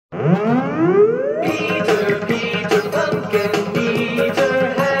Peter, Peter, pumpkin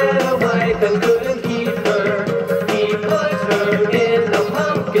Peter had a wife and couldn't keep her. He put her in a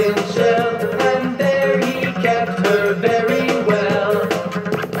pumpkin shell, and there he kept her very well.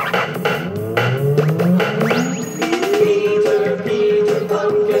 Peter, Peter,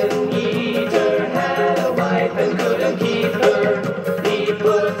 pumpkin eater had a wife and couldn't keep her. He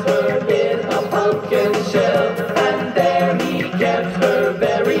put her in a pumpkin shell, and there he kept her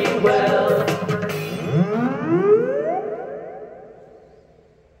very well.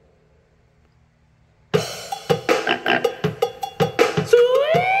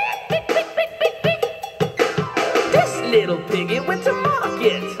 This little piggy went to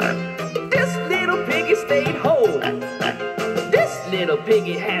market. This little piggy stayed home. This little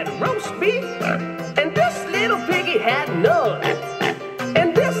piggy had roast beef, and this little piggy had none.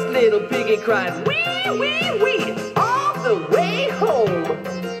 And this little piggy cried wee, wee, wee all the way home.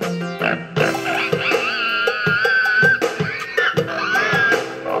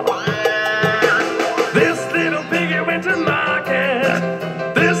 This little piggy went to market.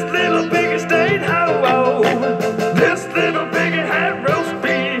 This little piggy stayed home. This little